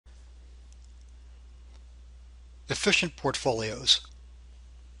Efficient portfolios.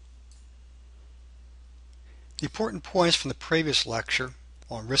 The important points from the previous lecture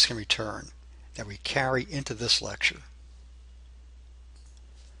on risk and return that we carry into this lecture.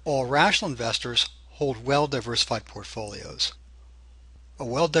 All rational investors hold well-diversified portfolios. A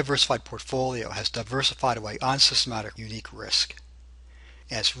well-diversified portfolio has diversified away unsystematic unique risk,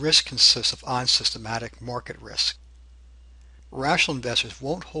 as risk consists of unsystematic market risk. Rational investors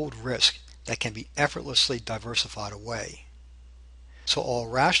won't hold risk that can be effortlessly diversified away. So all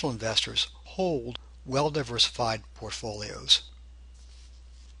rational investors hold well-diversified portfolios.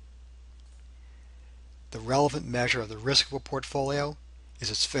 The relevant measure of the risk of a portfolio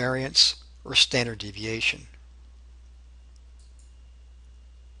is its variance or standard deviation.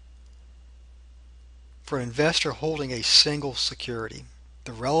 For an investor holding a single security,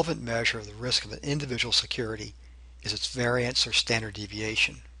 the relevant measure of the risk of an individual security is its variance or standard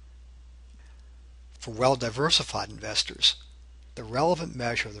deviation. For well-diversified investors, the relevant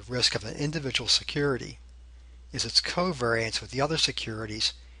measure of the risk of an individual security is its covariance with the other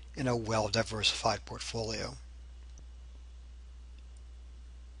securities in a well-diversified portfolio.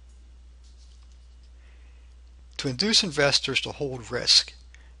 To induce investors to hold risk,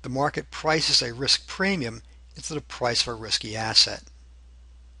 the market prices a risk premium into the price of a risky asset.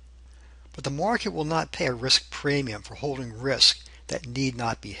 But the market will not pay a risk premium for holding risk that need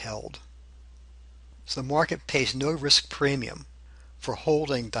not be held. So the market pays no risk premium for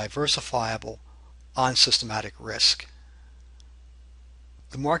holding diversifiable, unsystematic risk.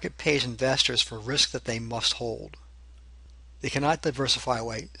 The market pays investors for risk that they must hold. They cannot diversify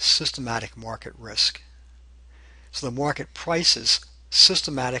away systematic market risk. So the market prices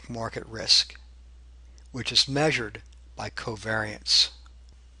systematic market risk, which is measured by covariance.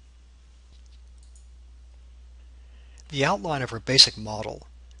 The outline of our basic model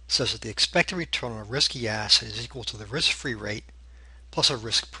says that the expected return on a risky asset is equal to the risk-free rate plus a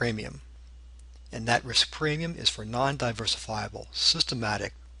risk premium, and that risk premium is for non-diversifiable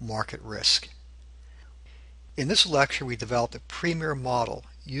systematic market risk. In this lecture, we developed a premier model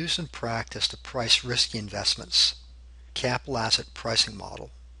used in practice to price risky investments, capital asset pricing model,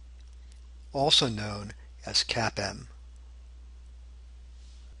 also known as CAPM.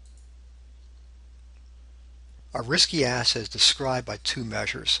 A risky asset is described by two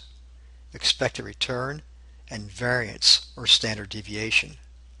measures, expected return and variance or standard deviation.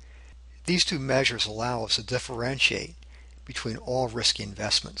 These two measures allow us to differentiate between all risky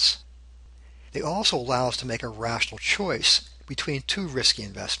investments. They also allow us to make a rational choice between two risky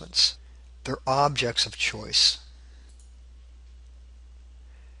investments. They're objects of choice.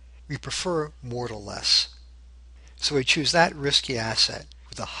 We prefer more to less. So we choose that risky asset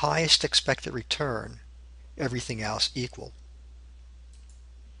with the highest expected return, everything else equal.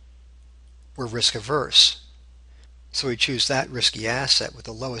 We're risk averse. So we choose that risky asset with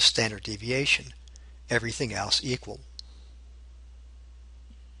the lowest standard deviation, everything else equal.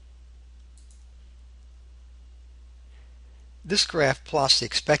 This graph plots the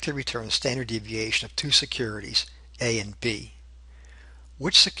expected return and standard deviation of two securities, A and B.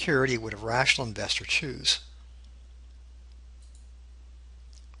 Which security would a rational investor choose?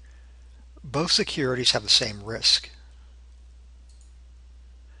 Both securities have the same risk,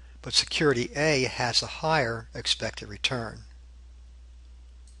 but security A has a higher expected return.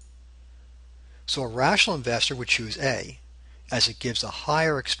 So a rational investor would choose A, as it gives a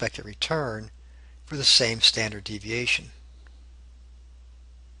higher expected return for the same standard deviation.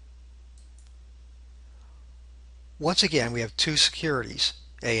 Once again, we have two securities,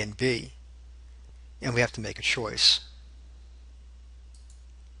 A and B, and we have to make a choice.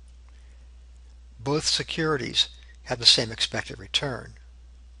 Both securities have the same expected return.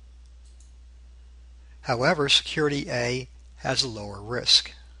 However, security A has a lower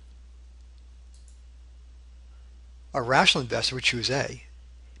risk. A rational investor would choose A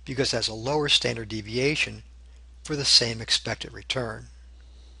because it has a lower standard deviation for the same expected return.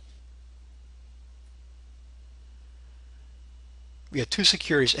 We have two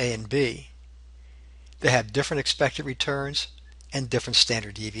securities A and B. They have different expected returns and different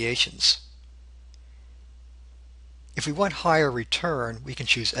standard deviations. If we want higher return, we can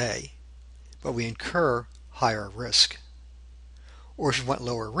choose A, but we incur higher risk. Or if we want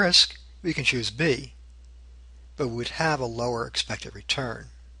lower risk, we can choose B, but we would have a lower expected return.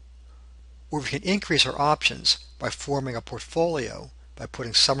 Or we can increase our options by forming a portfolio by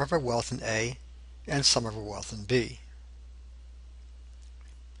putting some of our wealth in A and some of our wealth in B.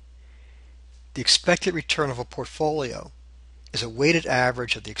 The expected return of a portfolio is a weighted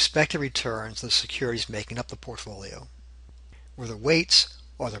average of the expected returns of the securities making up the portfolio, where the weights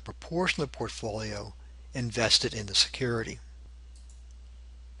are the proportion of the portfolio invested in the security.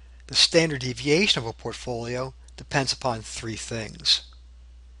 The standard deviation of a portfolio depends upon three things: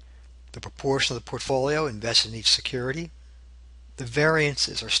 the proportion of the portfolio invested in each security, the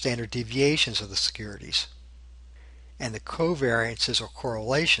variances or standard deviations of the securities, and the covariances or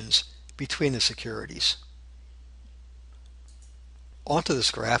correlations between the securities. Onto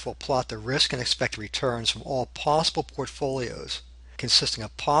this graph, we'll plot the risk and expected returns from all possible portfolios consisting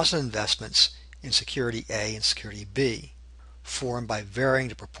of positive investments in security A and security B, formed by varying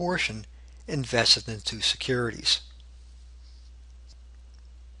the proportion invested in the two securities.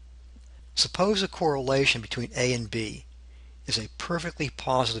 Suppose a correlation between A and B is a perfectly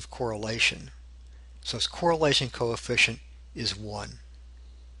positive correlation, so its correlation coefficient is 1.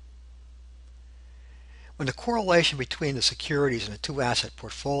 When the correlation between the securities in a two-asset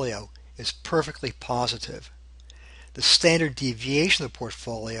portfolio is perfectly positive, the standard deviation of the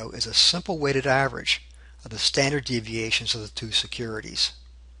portfolio is a simple weighted average of the standard deviations of the two securities.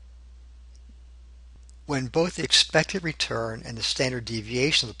 When both the expected return and the standard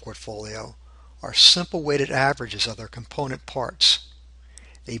deviation of the portfolio are simple weighted averages of their component parts,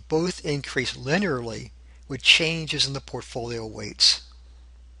 they both increase linearly with changes in the portfolio weights.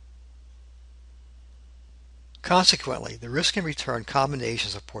 Consequently, the risk and return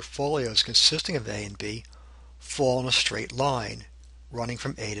combinations of portfolios consisting of A and B fall in a straight line, running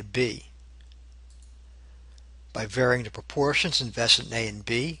from A to B. By varying the proportions invested in A and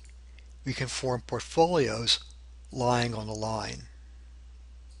B, we can form portfolios lying on a line.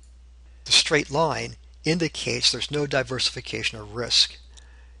 The straight line indicates there's no diversification of risk,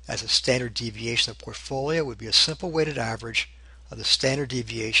 as a standard deviation of the portfolio would be a simple weighted average of the standard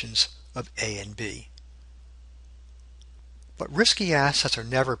deviations of A and B. But risky assets are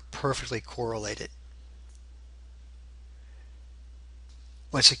never perfectly correlated.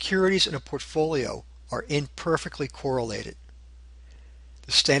 When securities in a portfolio are imperfectly correlated,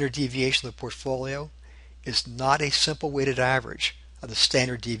 the standard deviation of the portfolio is not a simple weighted average of the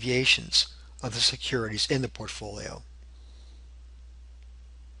standard deviations of the securities in the portfolio.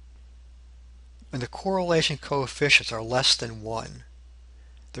 When the correlation coefficients are less than 1,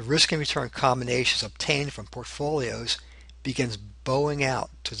 the risk and return combinations obtained from portfolios begins bowing out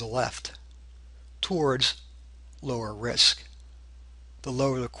to the left, towards lower risk. The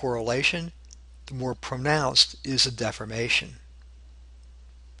lower the correlation, the more pronounced is the deformation.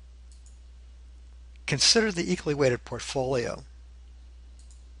 Consider the equally weighted portfolio.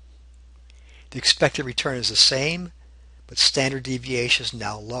 The expected return is the same, but standard deviation is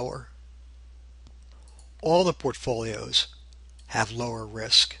now lower. All the portfolios have lower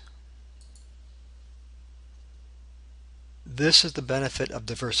risk. This is the benefit of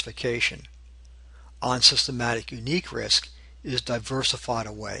diversification. Unsystematic unique risk is diversified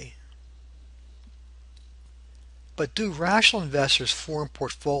away. But do rational investors form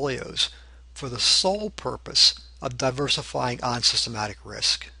portfolios for the sole purpose of diversifying unsystematic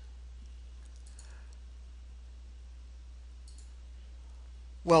risk?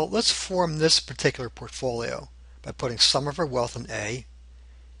 Well, let's form this particular portfolio by putting some of our wealth in A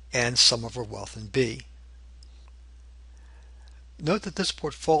and some of our wealth in B. Note that this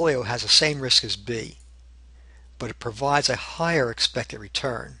portfolio has the same risk as B, but it provides a higher expected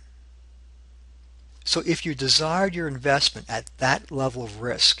return. So if you desired your investment at that level of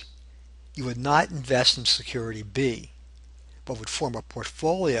risk, you would not invest in security B, but would form a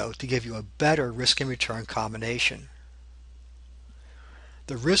portfolio to give you a better risk and return combination.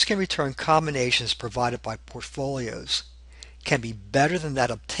 The risk and return combinations provided by portfolios can be better than that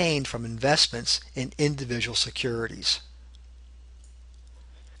obtained from investments in individual securities.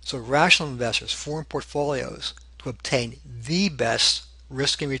 So rational investors form portfolios to obtain the best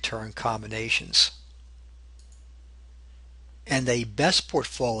risk and return combinations. And a best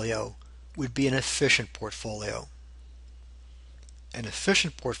portfolio would be an efficient portfolio. An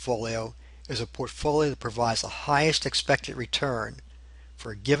efficient portfolio is a portfolio that provides the highest expected return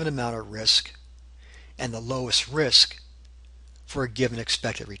for a given amount of risk and the lowest risk for a given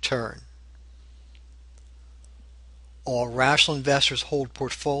expected return. All rational investors hold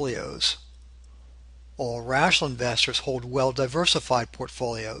portfolios. All rational investors hold well-diversified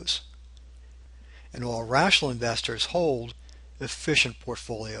portfolios. And all rational investors hold efficient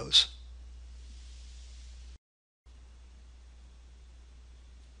portfolios.